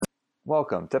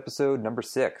Welcome to episode number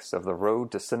 6 of the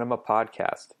Road to Cinema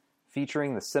podcast,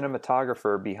 featuring the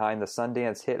cinematographer behind the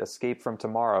Sundance hit Escape from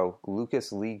Tomorrow,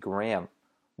 Lucas Lee Graham.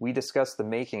 We discuss the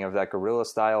making of that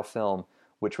guerrilla-style film,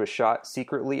 which was shot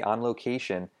secretly on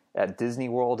location at Disney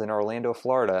World in Orlando,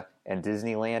 Florida, and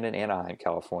Disneyland in Anaheim,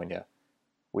 California.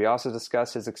 We also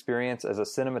discuss his experience as a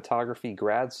cinematography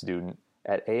grad student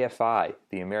at AFI,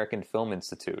 the American Film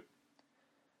Institute.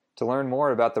 To learn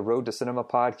more about the Road to Cinema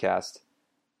podcast,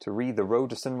 to read the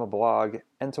Road to Cinema blog,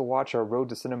 and to watch our Road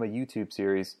to Cinema YouTube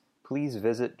series, please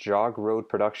visit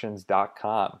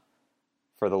jogroadproductions.com.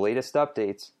 For the latest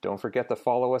updates, don't forget to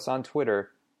follow us on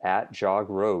Twitter at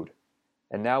jogroad.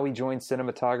 And now we join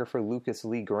cinematographer Lucas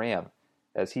Lee Graham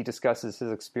as he discusses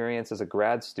his experience as a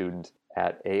grad student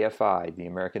at AFI, the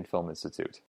American Film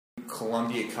Institute.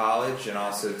 Columbia College and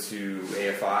also to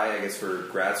AFI, I guess, for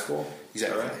grad school?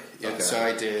 Exactly. Right? Yeah, okay. So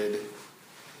I did...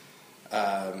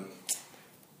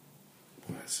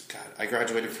 I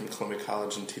graduated from Columbia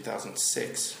College in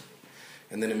 2006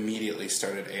 and then immediately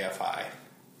started AFI.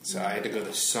 So I had to go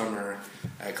this summer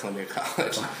at Columbia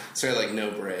College. So I had like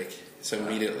no break. So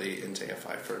immediately into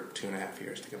AFI for 2.5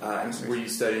 years to get my master's. Were you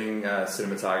studying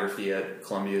cinematography at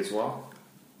Columbia as well?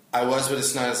 I was, but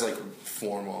it's not as like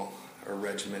formal or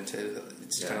regimented.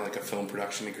 It's kind of like a film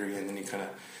production degree, and then you kind of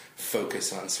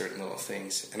focus on certain little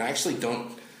things. And I actually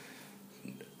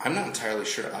I'm not entirely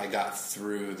sure I got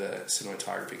through the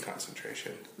cinematography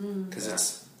concentration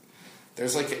because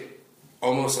there's like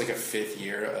almost like a 5th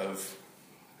year of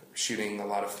shooting a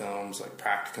lot of films, like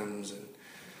practicums and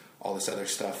all this other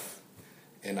stuff,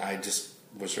 and I just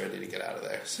was ready to get out of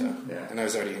there. So, and I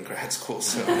was already in grad school,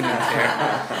 so I didn't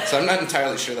care. So I'm not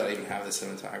entirely sure that I even have the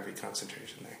cinematography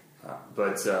concentration there.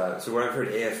 So what I've heard,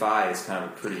 AFI is kind of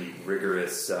a pretty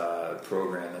rigorous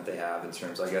program that they have in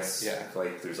terms, I guess,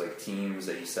 like there's like teams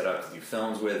that you set up to do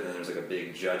films with, and then there's like a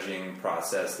big judging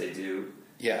process they do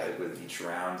with each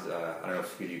round. I don't know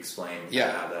if you explain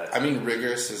how that... I mean,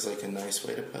 rigorous is like a nice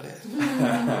way to put it.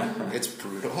 It's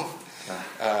brutal.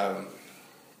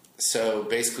 So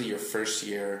basically your first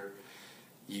year,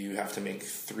 you have to make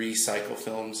 3 cycle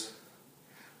films,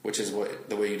 which is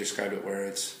the way you described it, where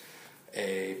it's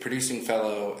a producing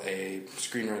fellow, a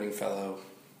screenwriting fellow,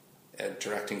 a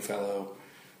directing fellow,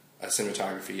 a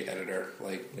cinematography editor,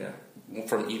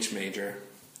 from each major.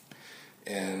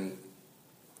 And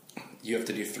you have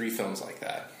to do 3 films like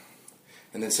that.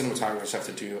 And then cinematographers have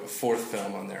to do a 4th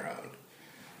film on their own,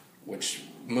 which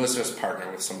most of us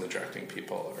partner with some of the directing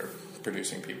people or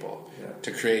producing people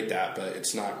to create that, but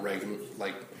it's not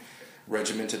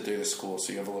regimented through the school,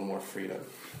 so you have a little more freedom.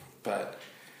 But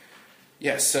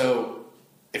so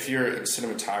if you're in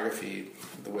cinematography,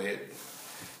 the way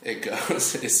it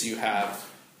goes is you have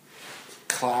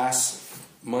class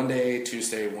Monday,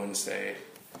 Tuesday, Wednesday,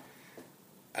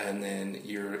 and then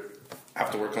you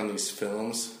have to work on these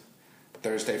films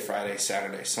Thursday, Friday,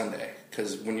 Saturday, Sunday.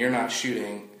 Because when you're not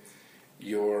shooting,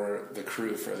 you're the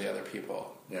crew for the other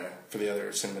people, for the other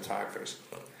cinematographers.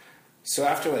 So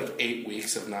after like 8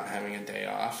 weeks of not having a day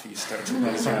off, you start to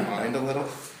lose your mind a little.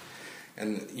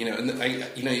 And you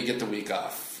get the week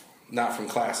off, not from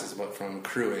classes, but from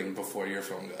crewing before your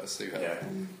film goes. So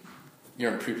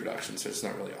you're in pre-production, so it's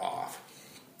not really off,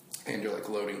 and you're like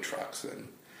loading trucks, and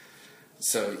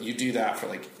so you do that for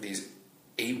like these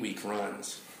 8-week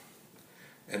runs,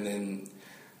 and then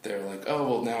they're like, oh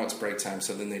well, now it's break time,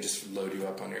 so then they just load you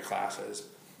up on your classes,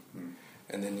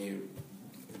 and then you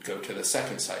go to the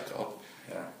second cycle,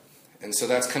 and so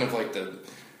that's kind of like the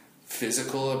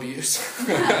physical abuse.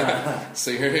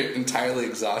 So you're entirely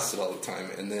exhausted all the time,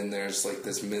 and then there's like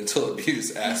this mental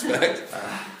abuse aspect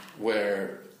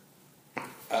where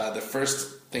the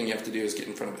first thing you have to do is get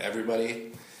in front of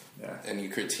everybody and you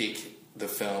critique the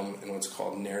film in what's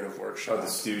called narrative workshop. Oh, the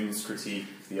students critique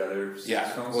the other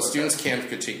films? Well, students can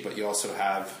critique, but you also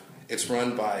have, it's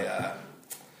run by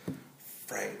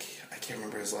Frank, I can't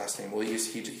remember his last name. Well,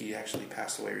 he actually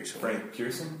passed away recently. Frank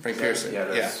Pearson? Frank Pearson. Yeah,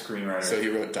 that's screenwriter. So he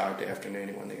wrote Dog Day Afternoon.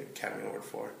 He won the Academy Award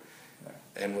for,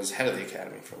 and was head of the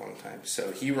Academy for a long time.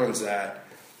 So he runs that,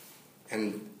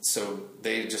 and so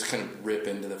they just kind of rip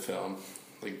into the film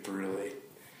like brutally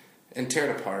and tear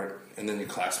it apart, and then your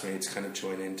classmates kind of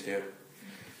join in too,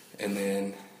 and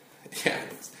then and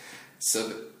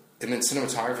then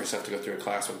cinematographers have to go through a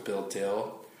class with Bill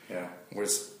Dill, where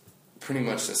it's pretty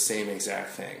much the same exact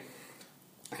thing,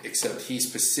 except he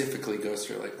specifically goes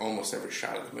through like almost every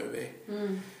shot of the movie,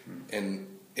 and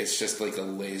it's just like a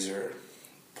laser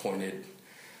pointed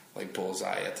like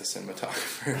bullseye at the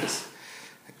cinematographers.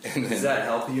 And does that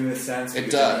help you in a sense? It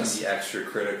does. You can be extra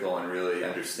critical and really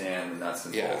understand the nuts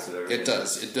and bolts of everything.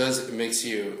 It does. It makes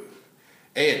you,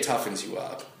 it toughens you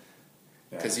up,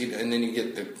 Because and then you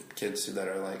get the kids that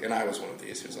are like, and I was one of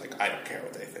these who's like, I don't care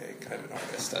what they think. I'm an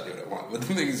artist. I do what I want. But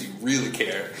the thing is, you really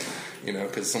care,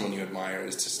 because someone you admire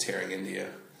is just tearing into you.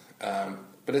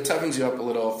 But it toughens you up a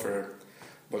little for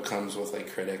what comes with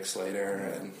like critics later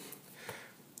and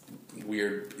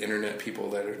weird internet people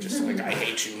that are just like, I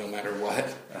hate you no matter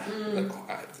what.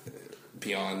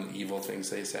 Beyond evil things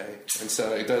they say. And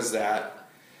so it does that.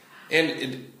 And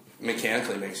it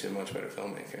mechanically makes you a much better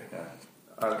filmmaker. Yeah.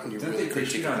 They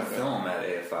shoot on film at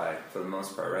AFI for the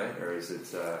most part, right? Or is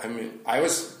it... I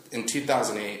was... In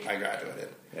 2008, I graduated.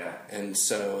 Yeah. And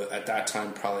so at that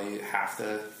time, probably half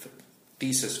the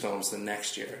thesis films the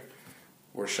next year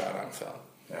were shot on film.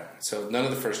 Yeah. So none of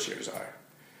the first years are.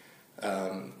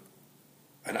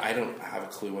 And I don't have a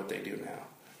clue what they do now.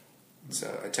 So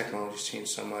technology's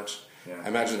changed so much. Yeah. I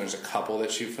imagine there's a couple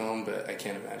that shoot film, but I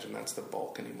can't imagine that's the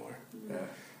bulk anymore. Yeah.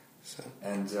 So.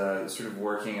 And sort of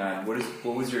working on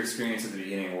what was your experience at the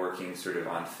beginning working sort of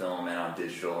on film and on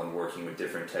digital and working with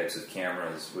different types of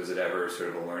cameras? Was it ever sort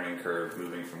of a learning curve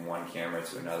moving from one camera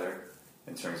to another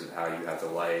in terms of how you have the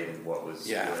light and what was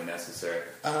really necessary?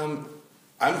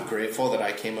 I'm grateful that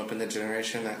I came up in the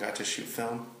generation that got to shoot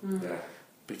film. Yeah.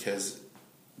 Because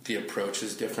the approach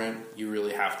is different. You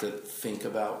really have to think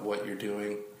about what you're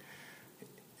doing.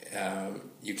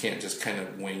 You can't just kind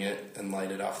of wing it and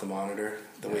light it off the monitor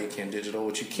the way you can digital,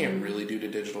 which you can't really do to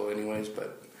digital anyways,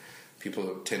 but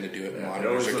people tend to do it.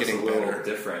 Monitors are getting better. It always looks a little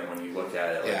different when you look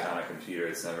at it on a computer.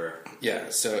 It's never... Yeah,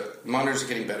 so monitors are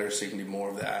getting better, so you can do more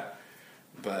of that.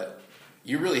 But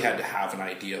you really had to have an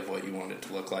idea of what you wanted it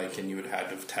to look like, and you would have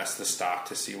to test the stock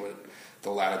to see what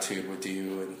the latitude would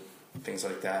do and things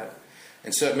like that.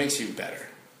 And so it makes you better.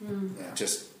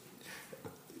 Just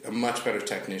a much better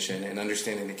technician and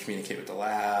understanding to communicate with the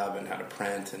lab and how to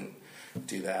print and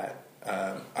do that.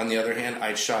 On the other hand,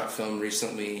 I shot film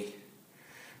recently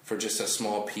for just a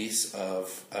small piece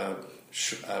of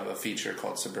a feature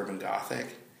called Suburban Gothic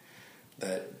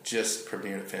that just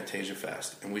premiered at Fantasia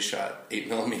Fest. And we shot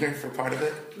 8mm for part of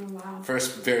it. Oh, wow. For a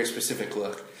very specific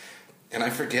look. And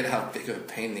I forget how big of a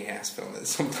pain in the ass film is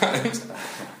sometimes.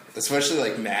 Especially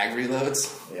like mag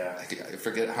reloads. Yeah. I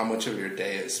forget how much of your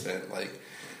day is spent like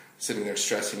sitting there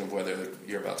stressing of whether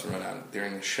you're about to run out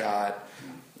during the shot,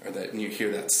 or that you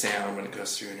hear that sound when it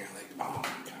goes through and you're like, oh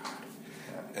my god.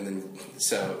 And then,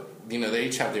 so, they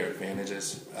each have their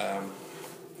advantages.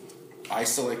 I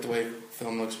still like the way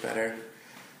film looks better.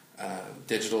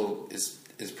 Digital is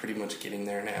pretty much getting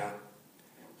there now.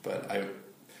 But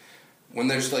when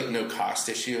there's like no cost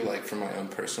issue, like for my own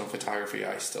personal photography,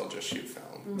 I still just shoot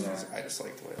film. I just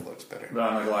like the way it looks better. But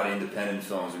on like a lot of independent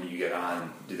films, when you get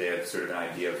on, do they have sort of an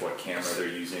idea of what camera they're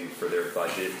using for their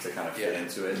budget to kind of fit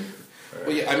into it? Or?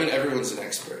 Well, yeah, I mean, everyone's an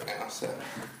expert now, so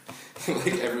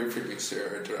like every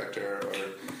producer or director or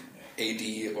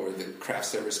AD or the craft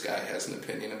service guy has an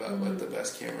opinion about what the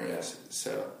best camera is.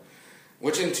 So,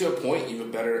 which, and to a point, you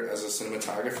better, as a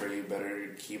cinematographer, you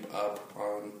better keep up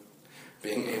on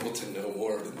being able to know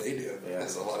more than they do.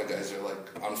 Because a lot of guys are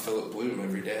like on Philip Bloom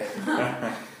every day.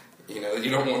 You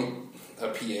don't want a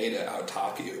PA to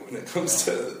out-talk you when it comes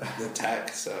to the tech.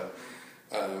 So,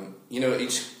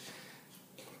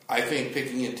 I think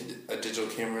picking a digital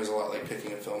camera is a lot like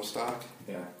picking a film stock.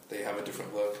 Yeah. They have a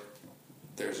different look.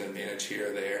 There's an advantage here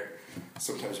or there.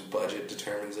 Sometimes budget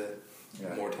determines it.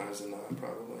 More times than not,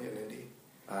 probably, in indie.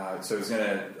 So I was going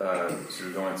to sort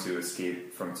of go into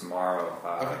Escape from Tomorrow,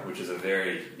 which is a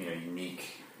very unique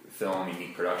film,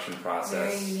 unique production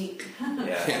process. Very unique.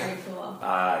 Yeah. Very cool.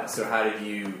 So how did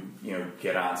you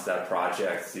get onto that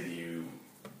project?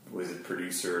 Was it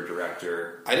producer or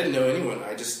director? I didn't know anyone.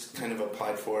 I just kind of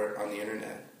applied for it on the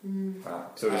internet.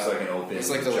 So it was like an open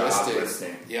job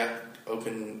listing. Yeah,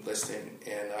 open listing.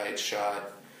 And I had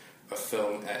shot a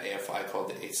film at AFI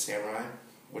called The Eighth Samurai,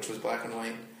 which was black and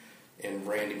white. And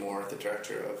Randy Moore, the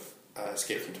director of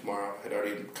Escape from Tomorrow, had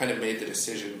already kind of made the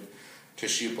decision to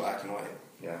shoot black and white.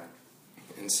 Yeah.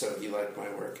 And so he liked my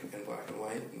work in black and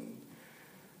white. And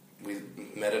we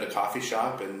met at a coffee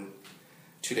shop, and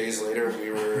 2 days later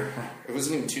it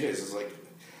wasn't even 2 days, it was like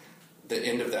the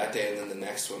end of that day, and then the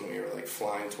next one we were like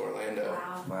flying to Orlando.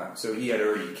 Wow. So he had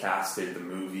already casted the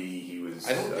movie.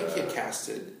 I don't think he had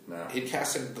casted. No. He'd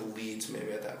casted the leads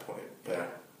maybe at that point,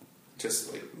 but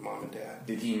just like mom and dad.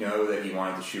 Did he know that he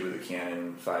wanted to shoot with a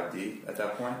Canon 5D at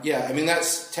that point? Yeah, I mean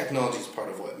technology's part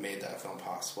of what made that film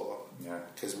possible. Yeah,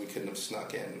 because we couldn't have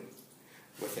snuck in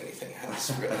with anything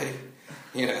else, really.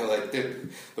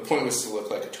 The point was to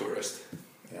look like a tourist,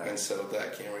 and so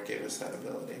that camera gave us that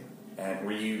ability. And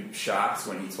were you shocked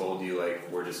when he told you,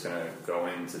 like, we're just going to go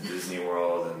into Disney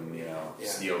World and, you know,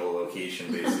 steal the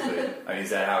location, basically? I mean, is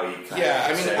that how he kind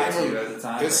of said it to you at the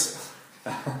time?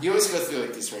 You always go through,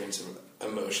 like, these range of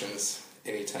emotions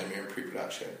anytime you're in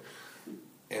pre-production.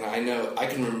 And I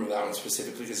can remember that one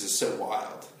specifically because it's so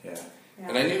wild. Yeah.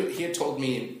 And I knew he had told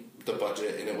me the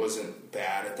budget, and it wasn't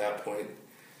bad at that point.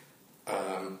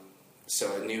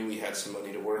 So I knew we had some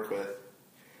money to work with.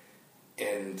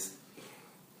 And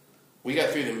we got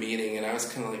through the meeting, and I was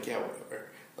kind of like, yeah,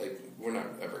 whatever. Like, we're not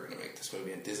ever going to make this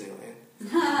movie in Disneyland.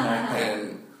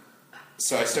 And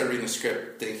so I started reading the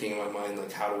script, thinking in my mind,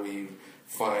 like, how do we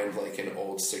find, like, an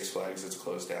old Six Flags that's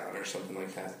closed down or something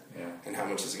like that? Yeah. And how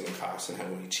much is it going to cost, and how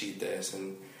do we cheat this?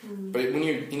 And But when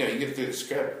you get through the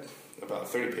script, about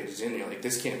 30 pages in, you're like,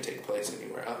 this can't take place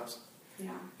anywhere else.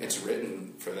 Yeah. It's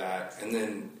written for that. And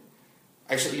then,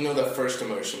 actually, the first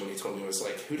emotion when he told me was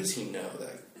like, who does he know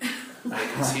that? Like,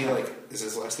 is he like, is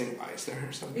his last name Eisner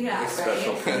or something? Yeah, like,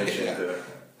 special permission yeah. to...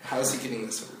 How is he getting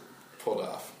this pulled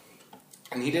off?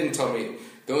 And he didn't tell me.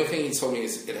 The only thing he told me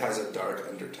is it has a dark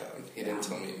undertone. He didn't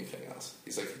tell me anything else.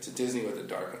 He's like, it's a Disney with a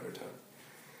dark undertone.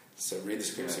 So read the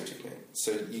script, see what you can.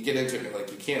 So you get into it and you're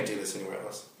like, you can't do this anywhere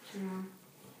else. Yeah.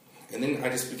 And then I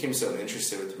just became so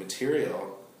interested with the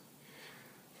material.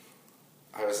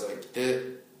 I was like,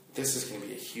 this is going to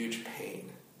be a huge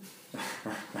pain.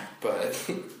 But,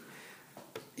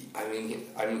 I mean,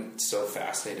 I'm so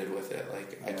fascinated with it.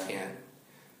 Like, I can't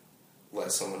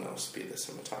let someone else be the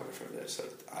cinematographer of this.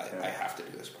 Like, I have to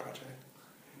do this project.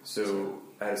 So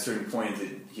at a certain point,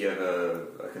 did he have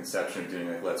a conception of doing,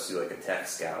 like, let's do, like, a tech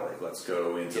scout? Like, let's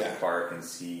go into the park and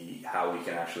see how we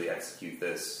can actually execute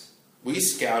this? We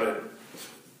scouted.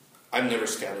 I've never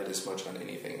scouted as much on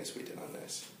anything as we did on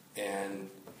this. And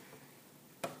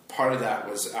part of that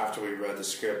was after we read the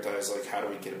script, I was like, how do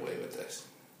we get away with this?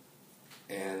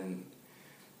 And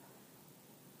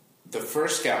the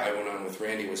first scout I went on with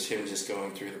Randy was him just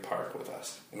going through the park with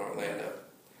us in Orlando.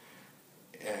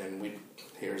 And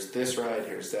here's this ride,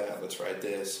 here's that, let's ride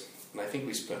this. And I think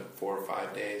we spent 4 or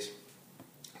 5 days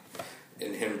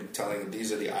in him telling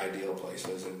these are the ideal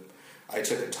places. And I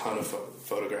took a ton of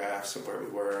photographs of where we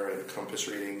were and compass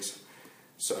readings.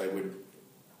 So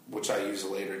which I use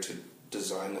later to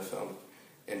design the film,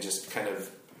 and just kind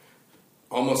of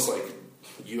almost like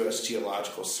U.S.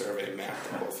 Geological Survey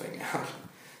mapped the whole thing out.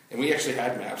 And we actually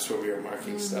had maps where we were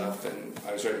marking stuff, and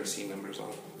I was writing scene numbers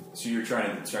on. So you were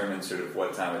trying to determine sort of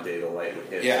what time of day the light would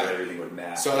hit, so everything would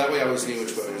match. So that way I always knew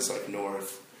which way was like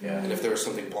north, and if there was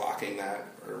something blocking that,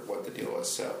 or what the deal was.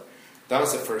 So that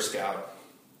was the first scout,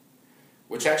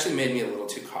 which actually made me a little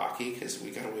too cocky, because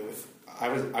we got away with...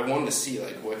 I wanted to see,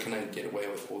 like, what can I get away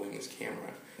with holding this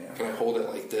camera? Yeah. Can I hold it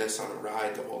like this on a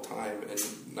ride the whole time and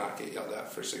not get yelled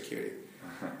at for security?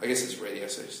 I guess it's radio,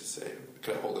 so I used to say,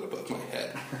 could I hold it above my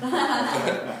head?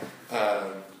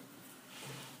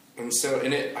 I was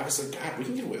like, God, we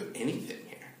can get away with anything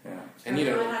here. Yeah. And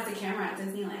everyone has a camera at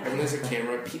Disneyland. Everyone has a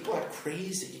camera. People are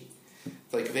crazy.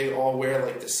 Like, they all wear,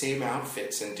 like, the same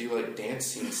outfits and do, like, dance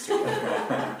scenes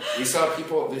together. We saw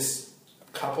this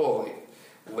couple, like,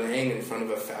 laying in front of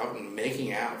a fountain,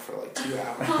 making out for, like, 2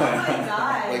 hours. Oh, my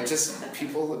God. Like, just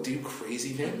people do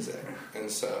crazy things there. And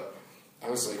so I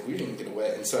was like, we didn't get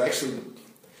away. And so actually,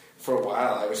 for a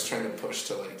while, I was trying to push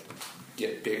to, like,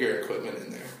 get bigger equipment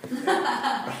in there.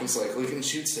 I was like, we can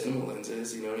shoot cinema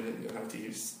lenses, you don't have to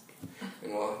use...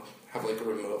 And we'll have, like, a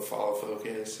remote follow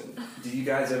focus. And did you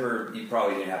guys ever... You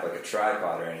probably didn't have, like, a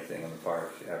tripod or anything in the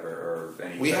park ever, or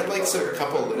any... We had, like, a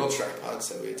couple little tripods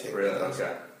that we would take really? with us.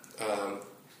 Okay.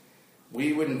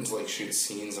 We wouldn't, like, shoot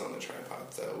scenes on the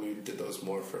tripod, though. We did those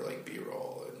more for, like,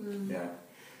 B-roll and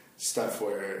stuff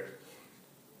where,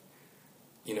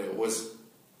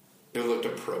 it looked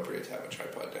appropriate to have a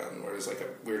tripod down, whereas, like,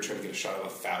 we were trying to get a shot of a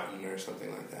fountain or something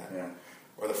like that. Yeah.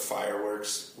 Or the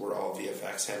fireworks were all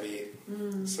VFX heavy,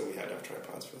 so we had to have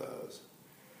tripods for those.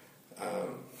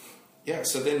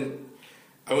 So then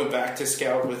I went back to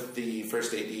scout with the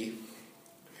first AD,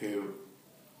 who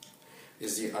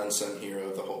is the unsung hero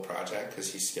of the whole project,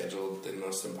 because he scheduled the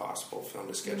most impossible film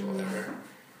to schedule ever,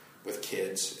 with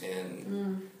kids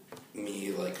and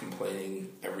me, like,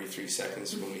 complaining every 3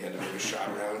 seconds when we had to move a shot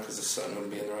around because the sun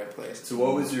wouldn't be in the right place. So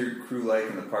what was your crew like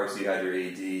in the parks? You had your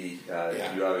AD, you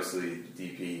obviously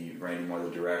DP, Randy Moore, the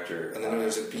director. And then there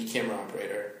was a B camera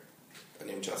operator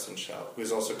named Justin Schell, who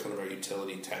was also kind of our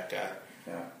utility tech guy,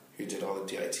 who did all the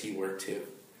DIT work too.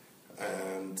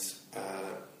 And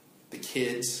the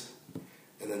kids,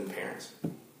 and then the parents.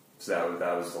 So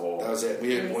that was the whole... That was it.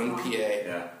 We had one PA.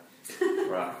 Yeah.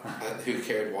 Wow. Who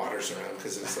carried waters around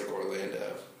because it was like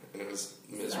Orlando, and it was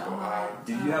miserable.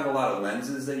 Did you have a lot of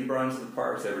lenses that you brought into the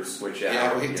parks? Ever switch out?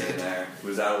 Yeah, we here did. And there?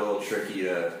 Was that a little tricky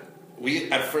to?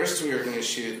 At first we were going to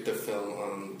shoot the film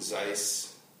on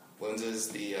Zeiss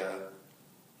lenses.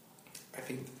 I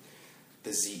think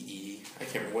the ZE. I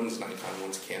can't remember. One's Nikon,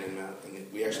 one's Canon mount,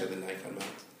 and we actually had the Nikon mount.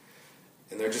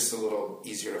 And they're just a little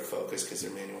easier to focus because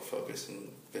they're manual focus in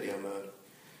video mode.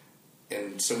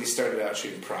 And so we started out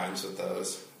shooting primes with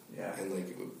those. Yeah. And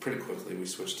like pretty quickly we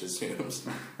switched to zooms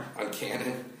on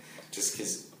Canon, just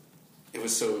because it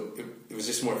was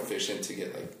just more efficient to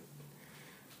get like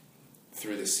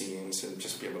through the scenes and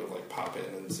just be able to like pop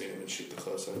in and zoom and shoot the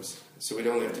close-ups. So we'd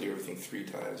only have to do everything 3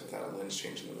 times without a lens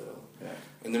change in the middle. Yeah.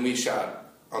 And then we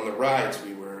shot on the rides.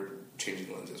 We were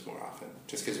changing lenses more often,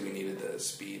 just because we needed the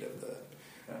speed of the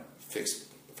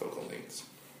fixed focal lengths.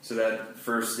 So that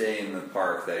first day in the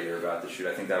park that you're about to shoot,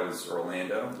 I think that was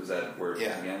Orlando. Was that where it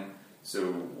began? So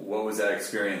what was that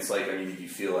experience like? I mean, did you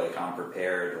feel like I'm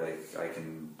prepared? Like I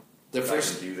can do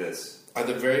this?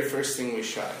 The very first thing we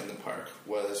shot in the park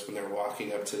was when they were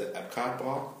walking up to the Epcot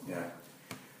ball. Yeah.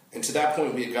 And to that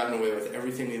point, we had gotten away with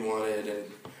everything we wanted, and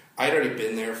I'd already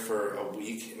been there for a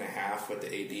week and a half with the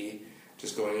AD,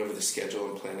 just going over the schedule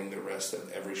and planning the rest of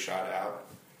every shot out.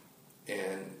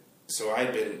 And so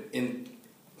I'd been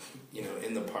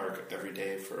in the park every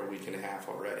day for a week and a half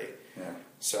already. Yeah.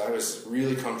 So I was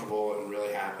really comfortable and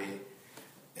really happy.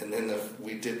 And then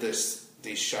we did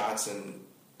these shots, and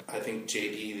I think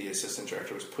JD, the assistant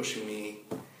director, was pushing me,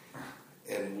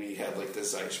 and we had like the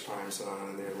Zeiss primes on,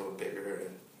 and they were a little bigger,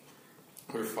 and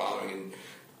we were following. And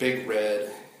Big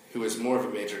Red, who was more of a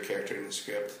major character in the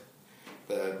script,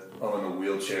 in the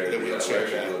wheelchair. The wheelchair,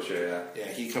 yeah. Yeah,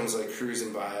 he comes like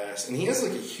cruising by us, and he has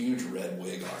like a huge red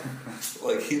wig on.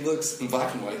 Like he looks in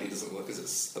black and white. He doesn't look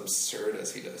as absurd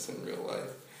as he does in real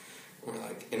life. We're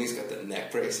like, and he's got the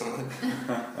neck brace on,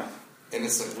 and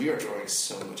it's like we are drawing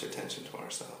so much attention to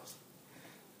ourselves.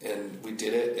 And we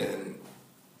did it, and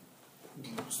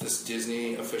this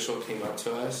Disney official came up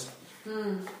to us,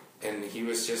 and he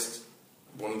was just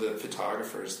one of the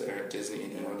photographers there at Disney,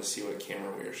 and he wanted to see what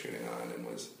camera we were shooting on, and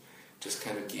was just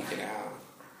kind of geeking out.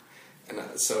 And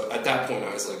so at that point,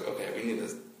 I was like, okay,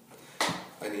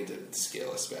 I need to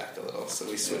scale us back a little. So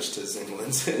we switched to zoom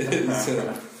lenses.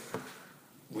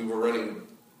 We were running,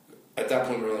 at that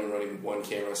point, we were only running 1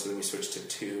 camera, so then we switched to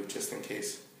 2, just in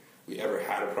case we ever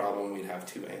had a problem. We'd have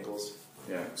 2 angles.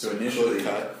 Yeah. So initially,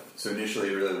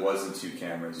 it really wasn't 2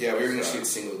 cameras. Yeah, we were going to shoot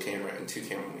single camera and 2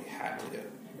 camera when we had to do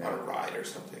on a ride or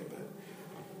something,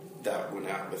 but that went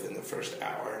out within the first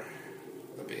hour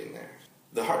of being there.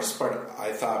 The hardest part,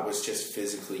 I thought, was just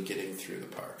physically getting through the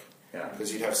park. Yeah.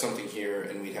 Because you'd have something here,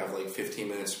 and we'd have like 15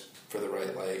 minutes for the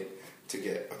right light to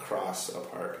get across a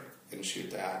park and shoot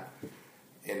that.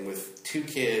 And with 2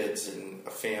 kids and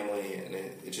a family, and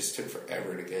it just took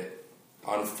forever to get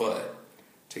on foot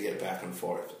to get back and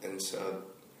forth. And so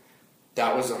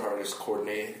that was the hardest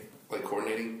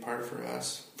coordinating part for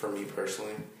us, for me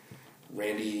personally.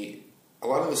 Randy, a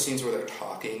lot of the scenes where they're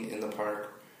talking in the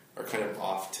park are kind of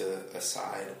off to a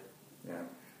side. Yeah.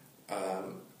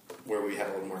 Where we had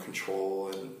a little more control,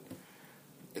 and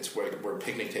it's where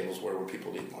picnic tables were, where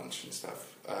people eat lunch and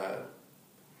stuff.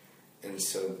 And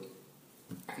so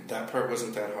that part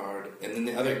wasn't that hard. And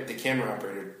then the camera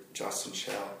operator, Justin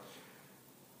Shell,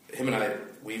 him and I,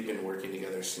 we've been working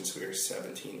together since we were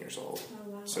 17 years old. Oh,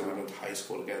 wow. So we went to high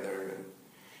school together, and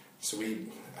so we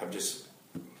have just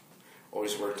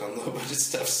always worked on low budget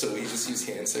stuff. So we just use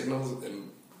hand signals,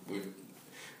 and we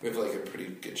have like a pretty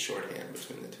good shorthand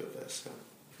between the 2 of us.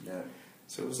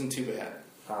 So it wasn't too bad.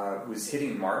 Was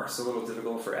hitting marks a little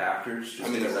difficult for actors?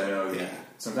 Because I know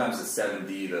sometimes at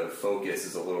 7D the focus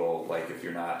is a little, like, if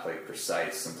you're not like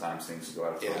precise, sometimes things go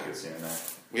out of focus here and there.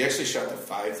 We actually shot the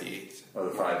 5D. Oh,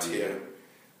 the 5D, too,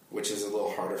 which is a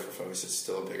little harder for focus. It's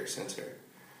still a bigger sensor.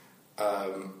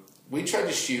 We tried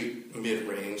to shoot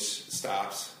mid-range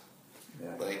stops.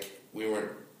 Yeah. Like, we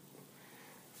weren't...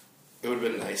 It would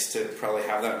have been nice to probably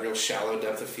have that real shallow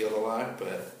depth of field a lot,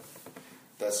 but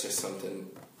that's just something,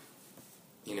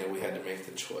 we had to make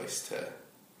the choice to...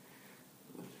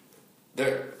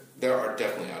 There are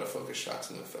definitely out-of-focus shots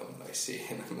in the film that I see,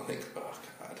 and I'm like, oh,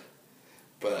 God.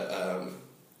 But,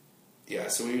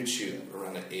 so we would shoot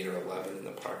around an 8 or 11 in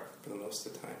the park for the most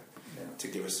of the time to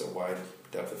give us a wide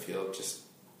depth of field, just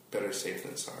better safe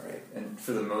than sorry. And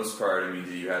for the most part, I mean,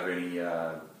 did you have any...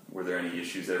 were there any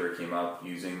issues that ever came up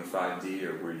using the 5D,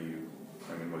 or were you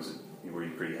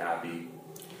pretty happy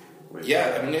with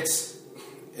I mean,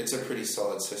 it's a pretty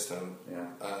solid system. Yeah.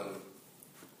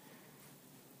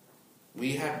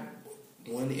 We had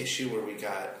one issue where we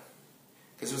got,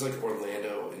 because it was like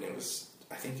Orlando, and it was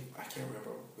I can't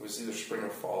remember. It was either spring or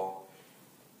fall,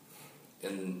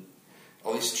 and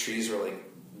all these trees were like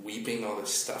weeping all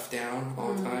this stuff down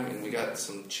all the time, and we got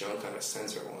some junk on a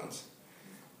sensor once,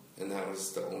 and that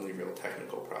was the only real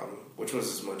technical problem, which was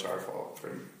as much our fault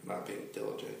for not being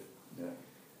diligent. Yeah.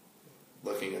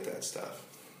 Looking at that stuff.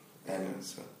 And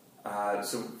so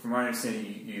from my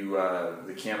understanding, you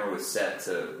the camera was set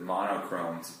to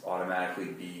monochrome to automatically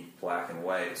be black and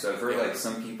white. So I've heard like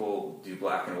some people do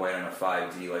black and white on a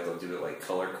 5D, like they'll do it like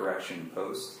color correction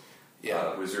post.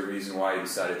 Yeah. Was there a reason why you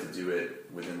decided to do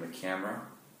it within the camera?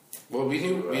 Well, we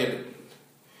knew we had.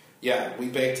 Yeah, we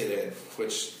baked it in,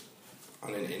 which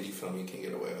on an indie film you can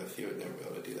get away with. You would never be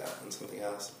able to do that on something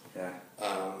else. Yeah.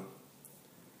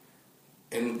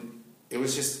 And it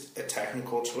was just a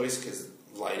technical choice because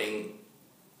lighting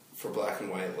for black and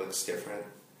white looks different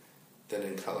than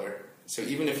in color. So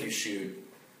even if you shoot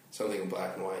something in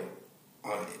black and white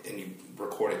and you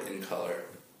record it in color,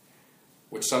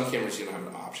 which some cameras you don't have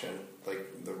an option,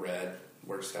 like the red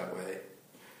works that way.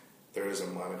 There is a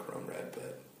monochrome red,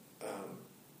 but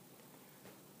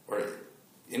or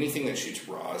anything that shoots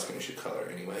raw is going to shoot color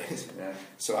anyways. Yeah.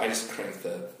 So I just crank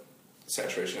the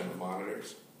saturation on the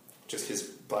monitors, just because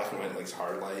black and white likes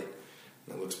hard light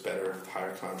and it looks better with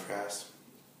higher contrast.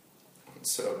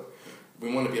 So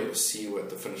we wanted to be able to see what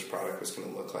the finished product was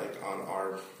going to look like on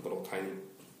our little tiny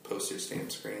postage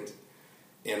stamp screens,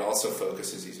 and also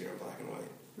focus is easier in black and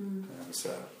white. Mm-hmm.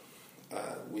 So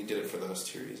we did it for those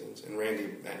two reasons. And Randy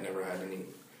had never had any.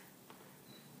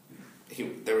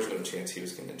 There was no chance he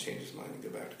was going to change his mind and go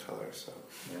back to color. So,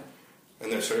 yeah.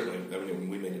 And there's certainly, I mean,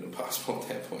 we made it impossible at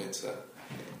that point. So,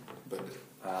 but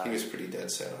he was pretty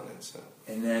dead set on it. So.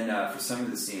 And then for some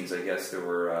of the scenes, I guess there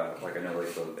were like I know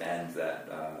like the end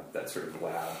that sort of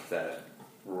lab that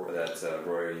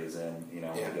Rory is in,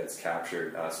 gets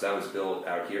captured. So that was built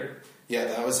out here. Yeah,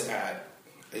 that was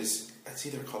it's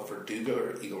either called Verdugo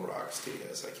or Eagle Rock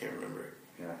Studios. I can't remember.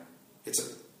 Yeah,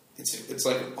 it's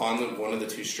like on one of the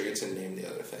two streets and name the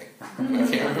other thing. I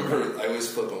can't remember. I always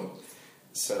flip them.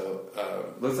 So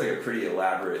looks like a pretty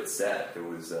elaborate set. It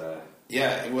was.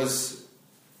 Yeah, it was.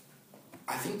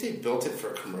 I think they built it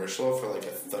for a commercial for like a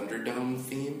Thunderdome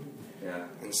theme. Yeah.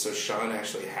 And so Sean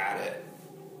actually had it,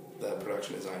 the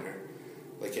production designer,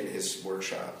 like in his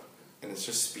workshop, and it's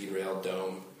just speed rail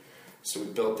dome. So we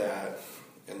built that,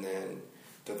 and then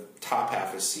the top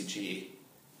half is CG,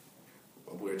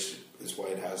 which is why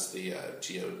it has the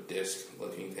geodisc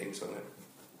looking things on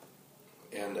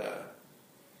it. And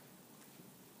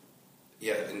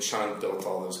and Sean built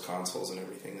all those consoles and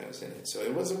everything that was in it. So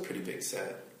it was a pretty big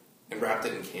set. And wrapped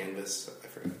it in canvas. I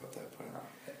forgot about that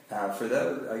part. For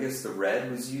that, I guess the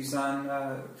red was used on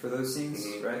for those scenes,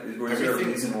 right? Was there a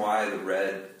reason why the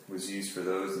red was used for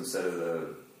those instead of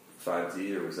the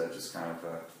 5D, or was that just kind of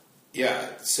a...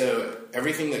 Yeah, so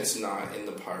everything that's not in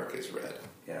the park is red.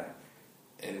 Yeah.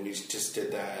 And we just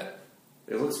did that.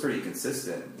 It looks pretty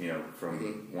consistent,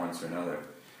 from one to another.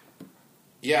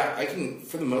 Yeah, I can,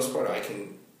 for the most part, I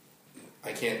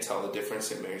can't tell the difference.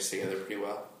 It marries together pretty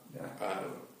well. Yeah.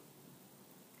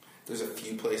 There's a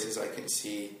few places I can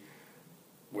see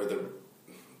where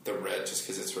the red, just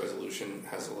because its resolution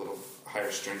has a little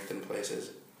higher strength in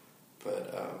places.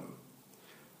 But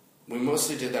we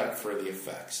mostly did that for the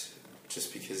effects,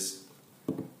 just because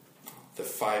the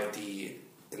 5D,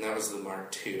 and that was the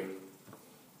Mark II,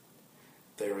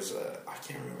 there was I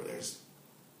can't remember, there's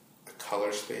a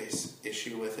color space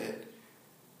issue with it,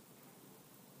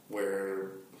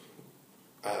 where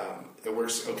it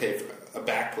works okay. A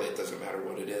back plate doesn't matter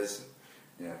what it is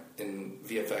in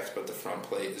VFX, but the front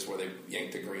plate is where they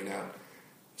yank the green out.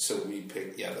 So we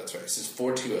picked, that's right. This is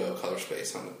 420 color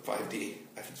space on the 5D.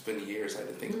 It's been years I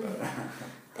didn't think about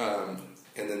it.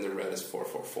 And then the red is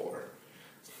 444.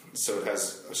 So it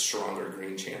has a stronger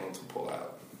green channel to pull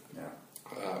out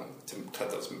to cut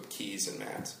those keys and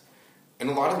mats. And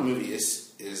a lot of the movie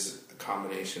is a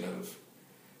combination of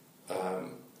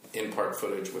in-part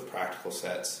footage with practical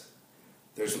sets.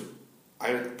 There's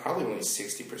probably only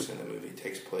 60% of the movie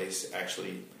takes place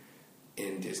actually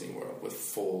in Disney World with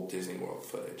full Disney World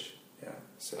footage. Yeah.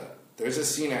 So there's a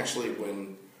scene actually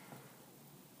when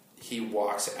he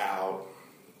walks out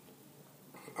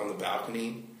on the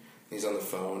balcony. He's on the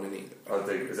phone and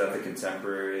is that the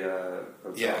Contemporary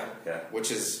hotel? Yeah.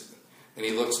 Which is, and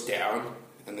he looks down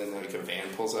and then like a van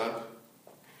pulls up.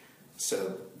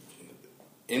 So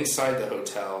inside the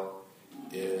hotel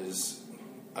is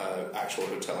actual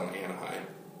hotel in Anaheim,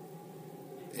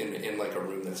 in like a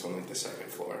room that's on like the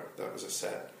second floor. That was a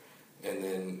set. And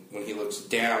then when he looks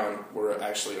down, we're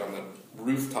actually on the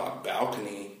rooftop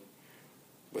balcony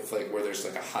with like where there's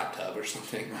like a hot tub or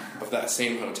something of that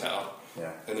same hotel.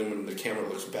 Yeah. And then when the camera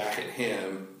looks back at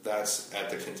him, that's at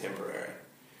the Contemporary.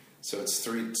 So it's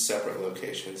 3 separate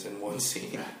locations in one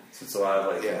scene. So it's a lot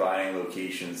of like combining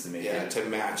locations to make it to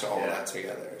match all that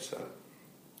together. So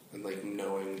and like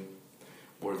knowing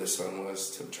where the sun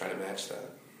was to try to match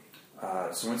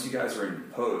that. So once you guys were in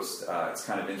post, it's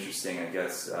kind of interesting. I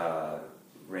guess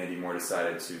Randy Moore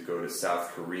decided to go to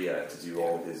South Korea to do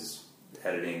all of his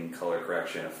editing, color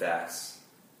correction, effects.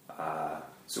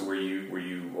 So were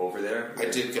you over there? I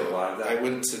did go. A lot of that. I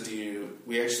went to do.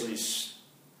 We actually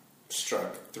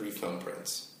struck 3 film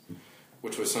prints,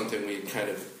 which was something we kind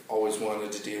of always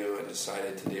wanted to do and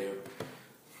decided to do,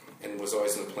 and was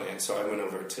always in the plan. So I went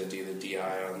over to do the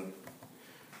DI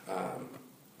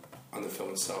on the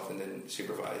film itself, and then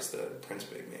supervise the prints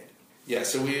being made. Yeah,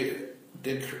 so we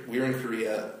were in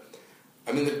Korea.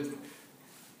 I mean,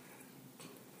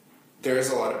 there is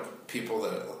a lot of people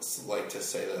that like to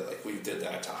say that like we did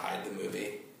that to hide the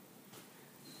movie.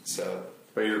 So,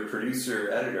 but your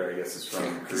producer editor, I guess, is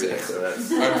from Korea. Exactly. So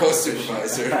that's our post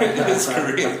supervisor is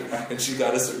Korean, and she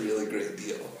got us a really great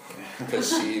deal because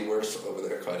she works over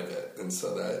there quite a bit, and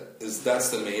so that's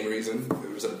the main reason.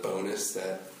 It was a bonus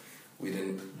that we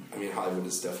didn't. I mean, Hollywood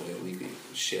is definitely a leaky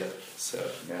ship, so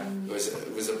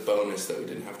it was a bonus that we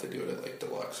didn't have to do it at like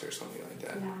Deluxe or something like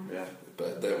that. Yeah.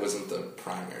 But that wasn't the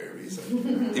primary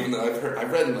reason. Even though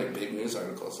I've read in like big news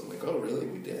articles, I'm like, oh really,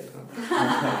 we did.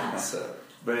 Huh? So,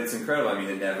 but it's incredible. I mean,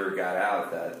 it never got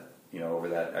out that over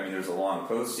that. I mean, there's a long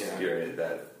post period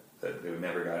that it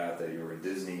never got out that you were at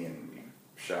Disney and you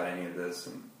shot any of this.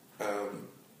 And I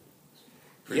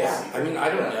mean, I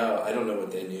don't know. I don't know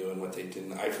what they knew and what they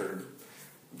didn't. I've heard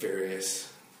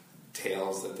various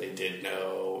tales that they did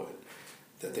know,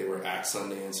 that they were at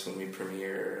Sundance when we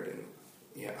premiered, and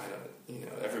I don't,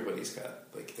 everybody's got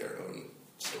like their own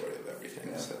story of everything.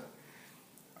 Yeah. So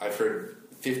I've heard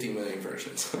 50 million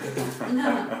versions of it,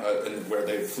 and where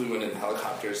they flew in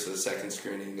helicopters to the second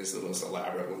screening is the most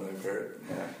elaborate one I've heard.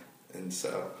 Yeah. And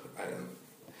so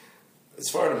as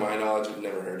far to my knowledge, I've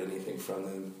never heard anything from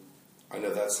them. I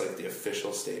know that's like the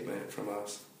official statement from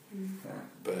us,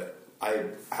 but I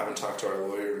haven't talked to our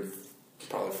lawyer in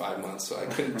probably 5 months, so I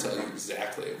couldn't tell you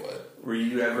exactly what. Were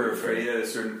you ever afraid at a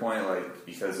certain point, like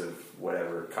because of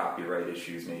whatever copyright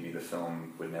issues, maybe the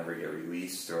film would never get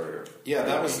released, or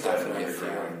that was definitely a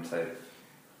thought. Type?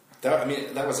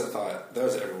 That was a thought. That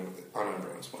was on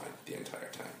everyone's mind the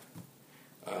entire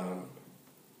time.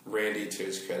 Randy, to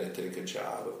his credit, did a good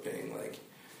job of being like,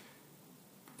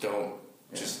 don't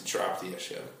just drop the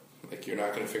issue. Like, you're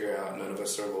not going to figure out. None of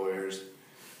us are lawyers.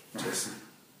 Just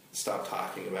stop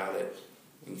talking about it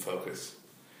and focus.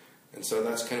 And so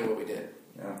that's kind of what we did.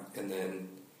 Yeah. And then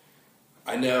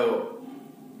I know,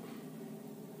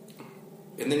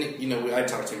 and then I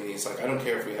talked to him and he's like, I don't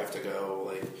care if we have to go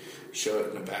like show it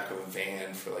in the back of a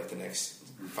van for like the next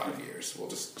 5 years. We'll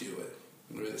just do it.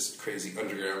 And do this crazy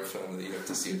underground film that you have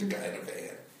to see with the guy in a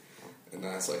van. And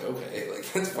I was like, okay,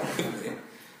 like that's fine with me.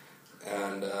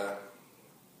 And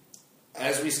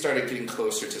as we started getting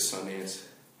closer to Sundance,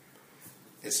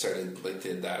 it started,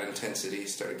 that intensity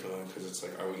started going, because it's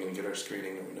like, are we going to get our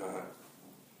screening or we not?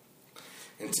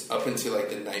 And up until,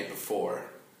 the night before,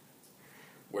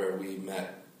 where we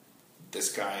met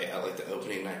this guy at, the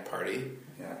opening night party,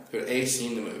 who had,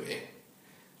 seen the movie,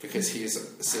 because he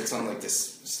sits on,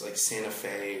 this, Santa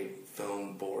Fe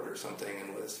film board or something,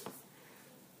 and was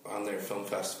on their film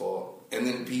festival, and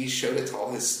then B showed it to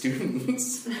all his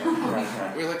students. We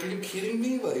were like, are you kidding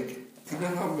me? Do you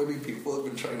know how many people have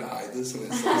been trying to hide this? And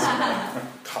it's this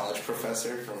college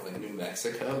professor from New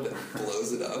Mexico that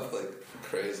blows it up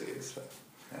crazy. So.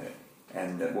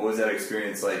 And what was that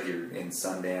experience like? You're in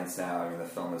Sundance now. I mean, the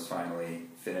film is finally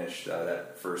finished.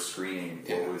 That first screening.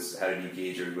 Yeah. How did you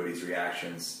gauge everybody's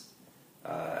reactions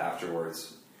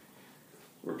afterwards?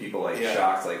 Were people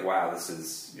shocked? Wow,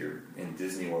 you're in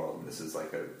Disney World. And this is a.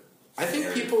 I think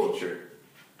feature.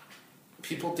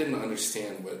 people didn't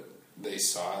understand what they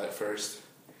saw at first,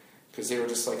 because they were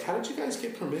just like, how did you guys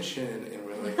get permission? And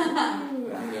we're like,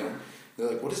 they're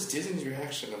like, what is Disney's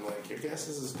reaction? I'm like, your guess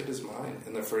is as good as mine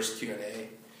in the first Q&A.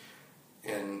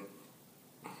 And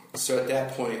so at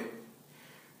that point,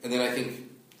 and then I think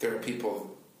there are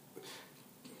people,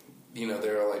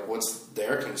 they're like, what's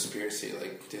their conspiracy?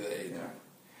 Do they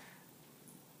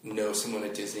know someone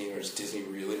at Disney, or is Disney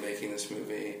really making this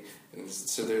movie? And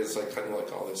so there's kind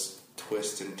of all this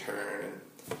twist and turn, and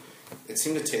it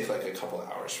seemed to take a couple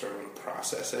hours for everyone to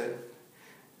process it.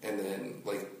 And then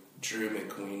Drew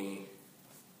McQueenie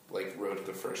wrote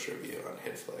the first review on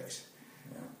Hitflix,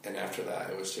 and after that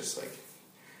it was just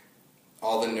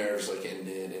all the nerves like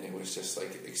ended, and it was just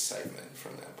like excitement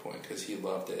from that point because he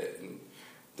loved it. And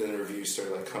then the reviews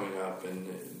started like coming up, and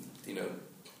you know,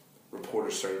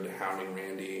 reporters started hounding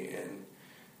Randy, and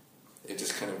it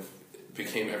just kind of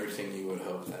became everything you would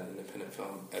hope that independent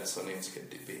film at Sundance could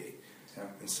be. Yeah.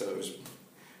 And so it was,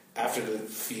 after the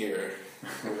fear,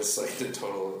 it was like the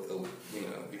total, you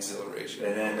know, exhilaration.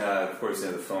 And then, of course, you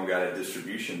know, the film got a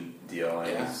distribution deal,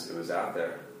 and it was out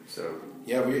there. So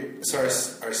yeah,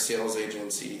 our sales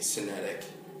agency, Cinetic,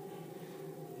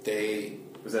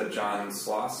 was that John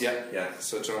Sloss? Yeah.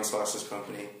 So John Sloss's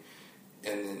company,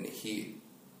 and then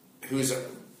who's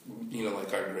you know,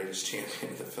 like our greatest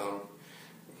champion of the film,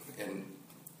 and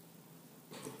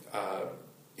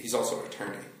he's also an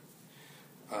attorney.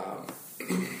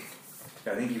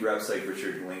 I think he reps like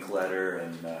Richard Linklater,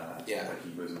 and like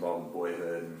he was involved with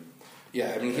Boyhood. And,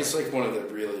 I mean, he's like one of the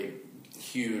really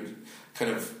huge,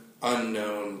 kind of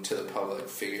unknown to the public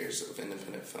figures of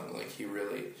independent film. Like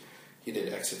he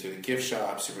did Exit Through the Gift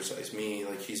Shop, Super Size Me.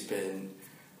 Like his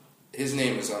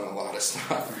name is on a lot of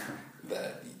stuff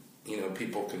that, you know,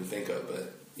 people can think of,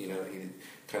 but, you know, he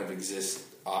kind of exists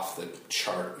off the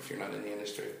chart if you're not in the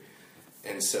industry.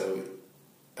 And so,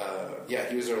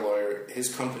 he was our lawyer.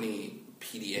 His company,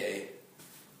 PDA,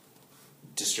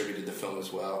 distributed the film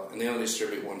as well, and they only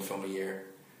distribute one film a year.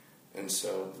 And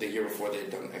so the year before, they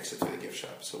had done Exit Through the Gift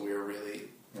Shop, so we were really...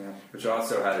 Yeah. Which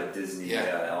also had a Disney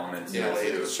element to it. Yeah,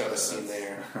 they shot a scene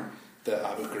there, the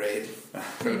Abu Ghraib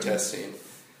protest scene.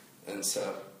 And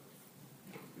so,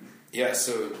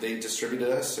 so they distributed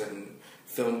us, and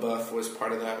Film Buff was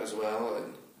part of that as well,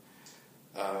 and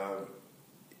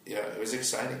it was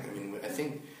exciting. I mean, I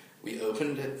think we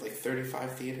opened at like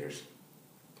 35 theaters,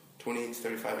 28 to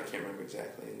 35, I can't remember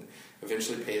exactly, and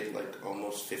eventually paid like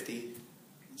almost 50.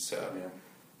 So,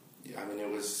 I mean, it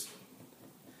was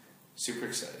super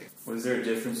exciting. Was there a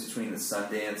difference between the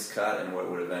Sundance cut and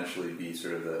what would eventually be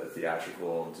sort of the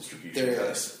theatrical distribution cut?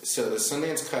 There is. So the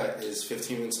Sundance cut is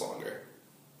 15 minutes longer.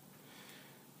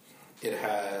 It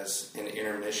has an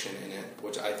intermission in it,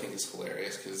 which I think is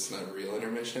hilarious because it's not a real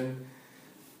intermission.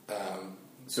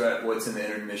 So what's in the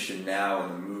intermission now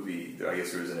in the movie? I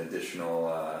guess there was an additional...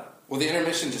 well, the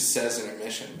intermission just says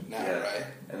intermission now, right?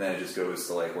 And then it just goes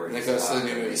to like where it goes to the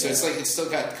new movie. So it's like, it's still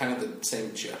got kind of the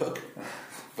same joke.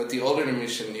 But the old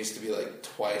intermission used to be like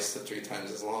twice to 3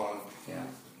 times as long. Yeah.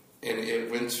 And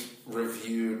it went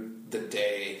reviewed the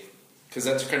day, because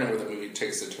that's kind of where the movie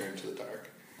takes a turn to the dark.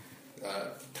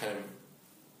 Kind of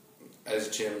as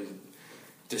Jim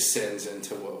descends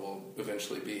into what will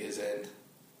eventually be his end.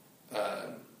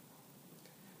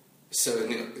 So in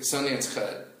the Sundance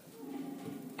cut,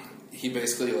 he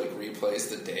basically like replays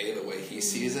the day the way he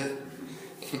sees it.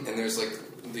 And there's like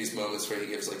these moments where he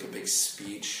gives like a big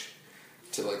speech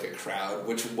to like a crowd,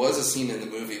 which was a scene in the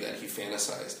movie that he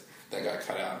fantasized that got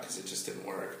cut out because it just didn't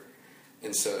work.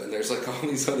 And there's like all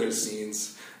these other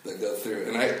scenes that go through,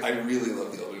 and I really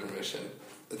love the old intermission.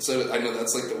 And so I know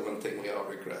that's like the one thing we all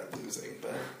regret losing,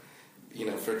 but you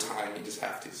know, for time you just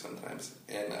have to sometimes.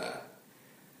 And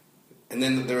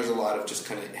then there was a lot of just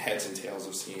kind of heads and tails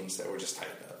of scenes that were just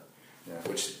typed up,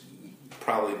 which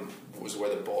probably was where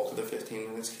the bulk of the 15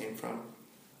 minutes came from.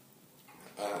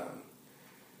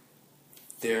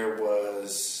 There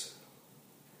was...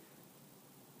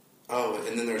 Oh,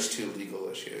 and then there's 2 legal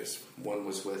issues. One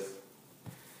was with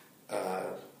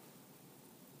a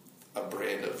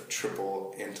brand of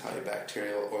triple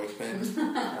antibacterial ointment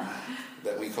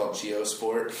that we call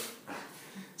Geosport.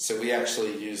 So we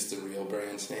actually used the real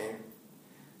brand's name.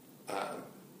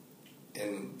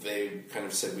 And they kind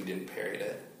of said we didn't parody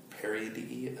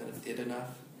it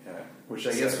enough. Yeah, which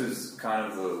I guess was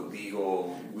kind of the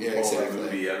legal loophole of the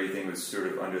movie. Everything was sort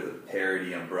of under the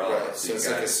parody umbrella. Right, so it's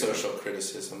like a social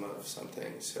criticism of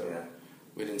something. So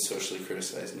we didn't socially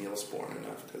criticize Niels Bohr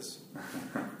enough because,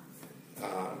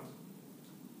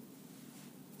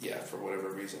 for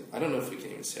whatever reason. I don't know if we can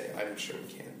even say it. I'm sure we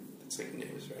can. It's like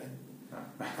news, right?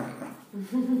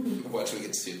 Watch me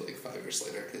get sued like 5 years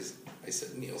later because I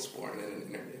said Niels Bohr in an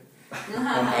interview.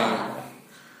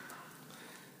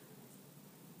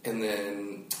 And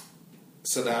then,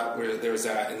 so there was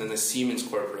that, and then the Siemens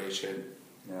Corporation.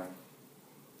 Yeah.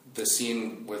 The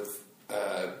scene with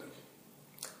the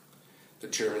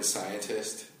German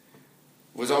scientist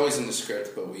was always in the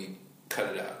script, but we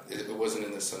cut it out. It wasn't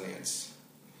in the Sundance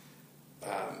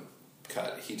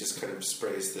cut. He just kind of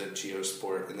sprays the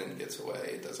Geosport and then gets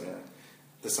away. It doesn't. Yeah.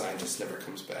 The scientist never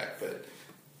comes back, but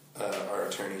our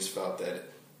attorneys felt that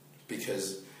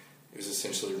because it was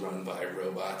essentially run by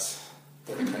robots,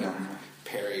 that it kind of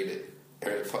parried it, or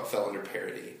it fell under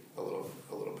parody a little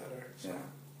better. So. Yeah.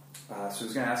 So I was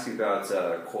going to ask you about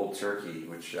Cold Turkey,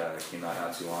 which came out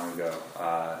not too long ago.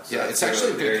 So it's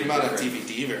actually going to come out on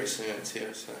DVD very soon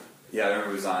too. So. Yeah, I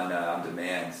remember it was on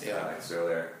demand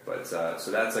earlier. But so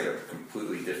that's like a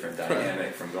completely different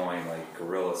dynamic from going like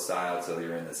guerrilla style till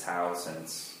you're in this house and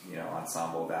it's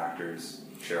ensemble of actors,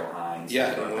 Cheryl Hines,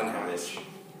 in one house.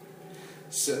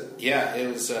 So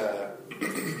it was.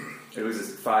 It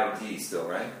was 5D still,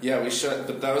 right? Yeah, we shot,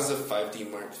 but that was the 5D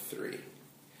Mark III.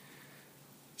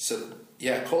 So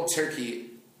Cold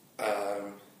Turkey.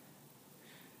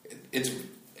 It's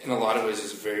in a lot of ways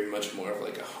it's very much more of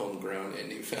like a homegrown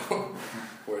indie film,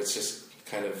 where it's just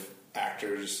kind of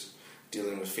actors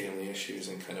dealing with family issues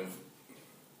and kind of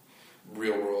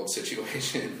real world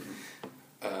situation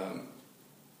that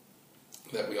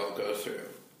we all go through.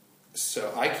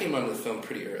 So I came onto the film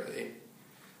pretty early.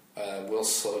 Will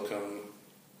Slocum,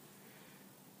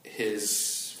 she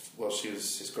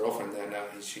was his girlfriend then, now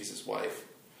she's his wife.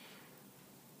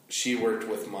 She worked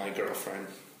with my girlfriend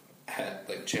at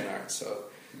like Chin Art, so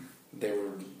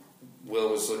Will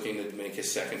was looking to make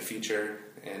his second feature,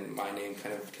 and my name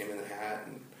kind of came in the hat,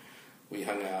 and we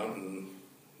hung out, and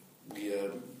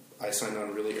I signed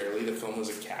on really early. The film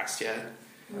wasn't cast yet,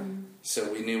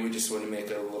 so we knew we just wanted to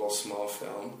make a little small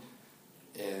film.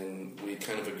 And we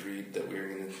kind of agreed that we were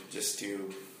going to just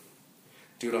do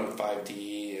it on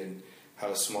 5D and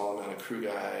have a small amount of crew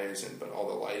guys, but all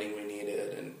the lighting we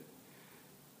needed, and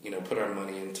put our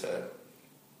money into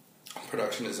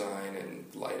production design and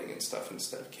lighting and stuff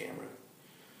instead of camera.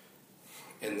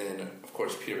 And then, of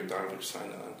course, Peter Bogdanovich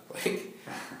signed on like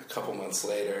a couple months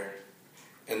later,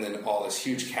 and then all this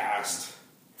huge cast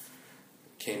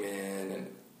came in,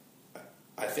 and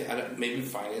I think maybe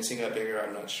financing got bigger.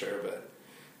 I'm not sure, but.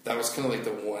 That was kind of like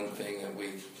the one thing that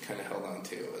we kind of held on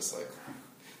to. It was like,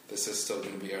 this is still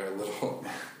going to be our little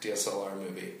DSLR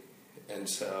movie. And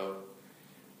so,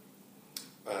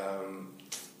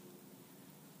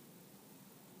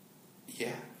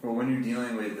 Well, when you're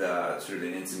dealing with sort of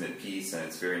an intimate piece and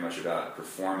it's very much about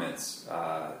performance,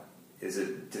 is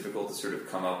it difficult to sort of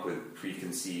come up with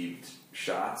preconceived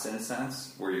shots in a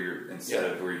sense, where you're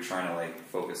where you're trying to like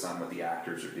focus on what the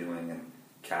actors are doing and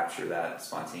capture that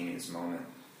spontaneous moment?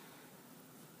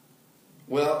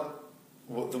 Well,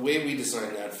 the way we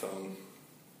designed that film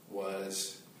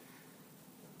was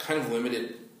kind of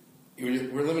limited.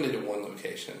 We're limited to one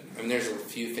location. I mean, there's a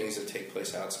few things that take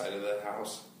place outside of the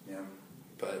house. Yeah.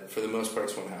 But for the most part,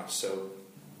 it's one house. So,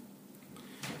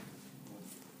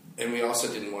 and we also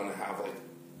didn't want to have like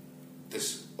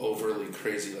this overly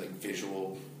crazy like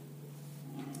visual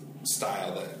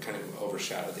style that kind of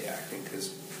overshadowed the acting,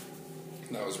 because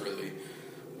that was really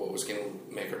what was going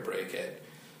to make or break it.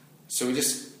 So we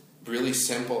just really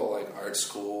simple, like art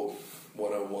school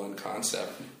 101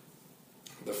 concept.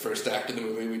 The first act of the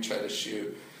movie, we tried to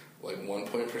shoot like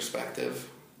 1-point perspective.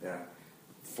 Yeah.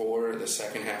 For the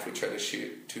second half, we tried to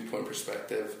shoot 2-point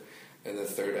perspective, and the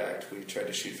third act, we tried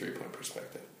to shoot 3-point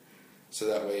perspective. So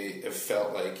that way, it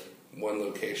felt like one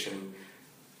location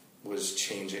was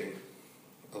changing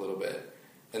a little bit.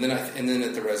 And then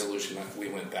at the resolution, we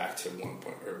went back to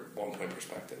 1-point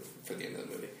perspective for the end of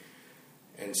the movie.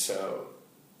 And so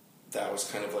that was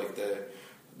kind of like the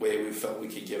way we felt we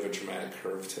could give a dramatic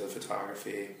curve to the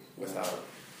photography without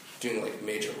doing like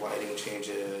major lighting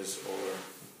changes or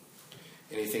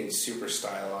anything super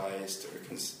stylized or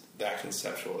that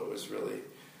conceptual. It was really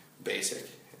basic.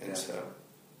 And so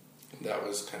that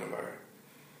was kind of our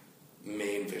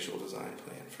main visual design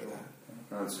plan for that.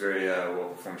 Well, it's very well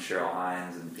performed. Cheryl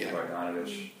Hines and Peter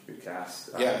Bogdanovich, good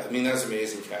cast. I mean, that was an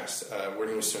amazing cast.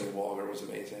 Working with Sonia Walger was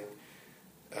amazing.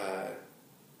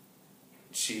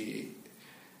 She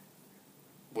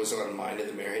was on Mind of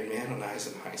the Married Man when I was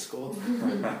in high school,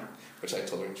 which I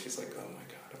told her, and she's like, "Oh my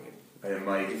god!" I mean,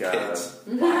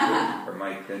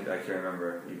 Mike Bint, I can't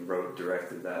remember. He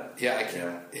directed that. I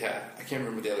can't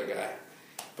remember the other guy,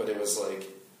 but it was like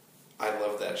I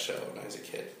loved that show when I was a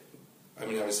kid. I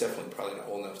mean, I was definitely probably not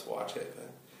old enough to watch it,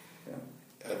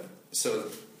 but so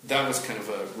that was kind of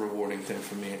a rewarding thing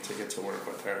for me to get to work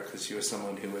with her, because she was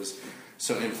someone who was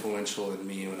so influential in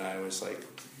me when I was like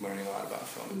learning a lot about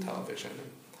film and television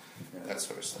and that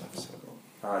sort of stuff. So,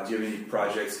 do you have any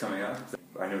projects coming up?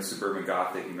 I know Suburban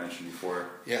Gothic you mentioned before.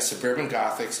 Yeah, Suburban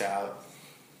Gothic's out.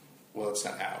 Well, it's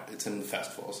not out. It's in the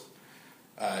festivals.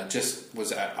 Just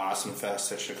was at Awesome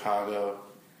Fest at Chicago.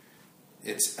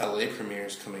 Its LA premiere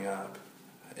is coming up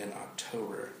in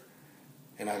October,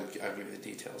 and I'll give you the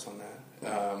details on that.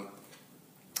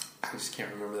 I just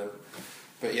can't remember them.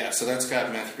 But yeah, so that's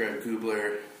got Matthew Grant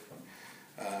Gubler,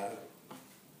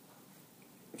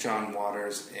 John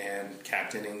Waters, and Kat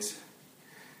Dennings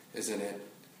is in it.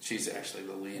 She's actually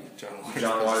the lead. John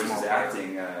Waters is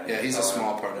acting. Yeah, he's a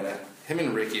small part of it. Him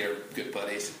and Ricky are good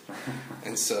buddies.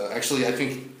 And so, actually, I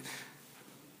think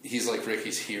he's like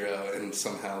Ricky's hero and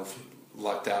somehow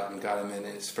lucked out and got him in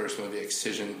his first movie,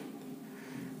 Excision.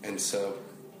 And so,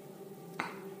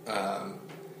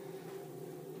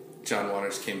 John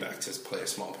Waters came back to play a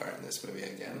small part in this movie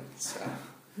again. So,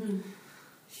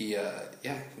 he's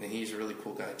a really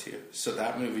cool guy too. So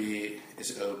that movie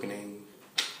is opening...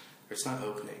 It's not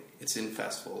opening. It's in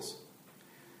festivals.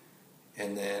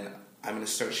 And then I'm going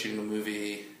to start shooting a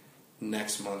movie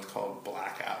next month called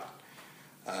Blackout.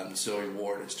 Zoe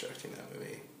Ward is directing that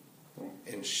movie.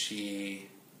 And she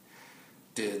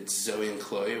did Zoe and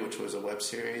Chloe, which was a web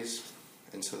series.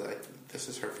 And so this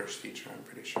is her first feature, I'm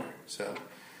pretty sure. So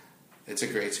it's a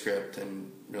great script and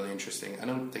really interesting. I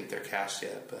don't think they're cast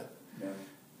yet, but it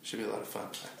should be a lot of fun.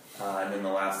 And then the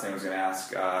last thing I was going to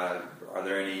ask, are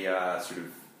there any sort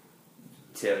of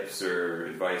tips or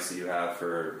advice that you have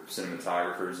for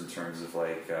cinematographers in terms of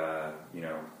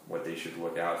what they should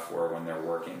look out for when they're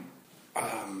working?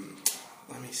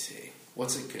 Let me see.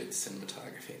 What's a good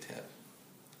cinematography tip?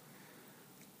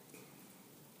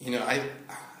 I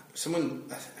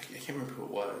can't remember who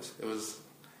it was. It was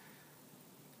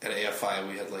at AFI.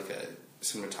 We had like a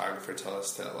cinematographer tell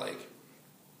us that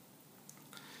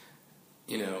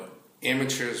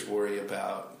amateurs worry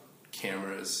about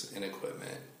cameras and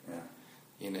equipment.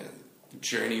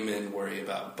 Journeymen worry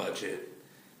about budget,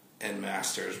 and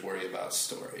masters worry about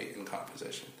story and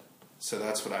composition. So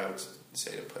that's what I would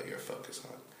say to put your focus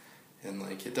on. And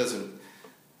it doesn't.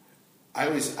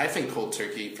 I think Cold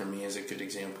Turkey for me is a good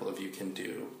example of you can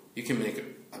make a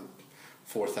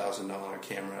 $4,000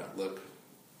 camera look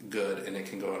good, and it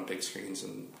can go on big screens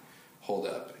and hold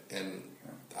up. And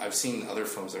I've seen other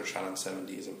films that are shot on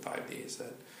 7Ds and 5Ds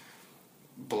that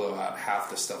blow out half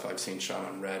the stuff I've seen shot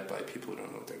on red by people who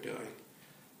don't know what they're doing.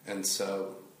 And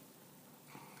so,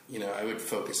 I would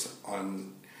focus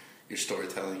on your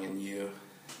storytelling and you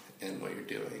and what you're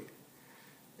doing.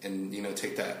 And,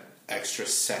 take that extra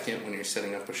second when you're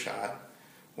setting up a shot,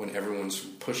 when everyone's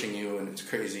pushing you and it's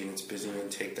crazy and it's busy, and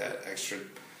take that extra,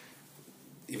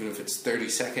 even if it's 30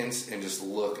 seconds, and just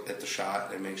look at the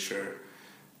shot and make sure,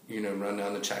 run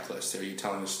down the checklist. Are you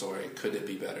telling a story? Could it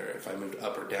be better? If I moved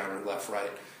up or down or left,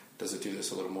 right, does it do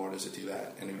this a little more? Does it do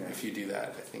that? And if you do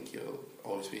that, I think you'll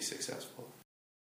always be successful.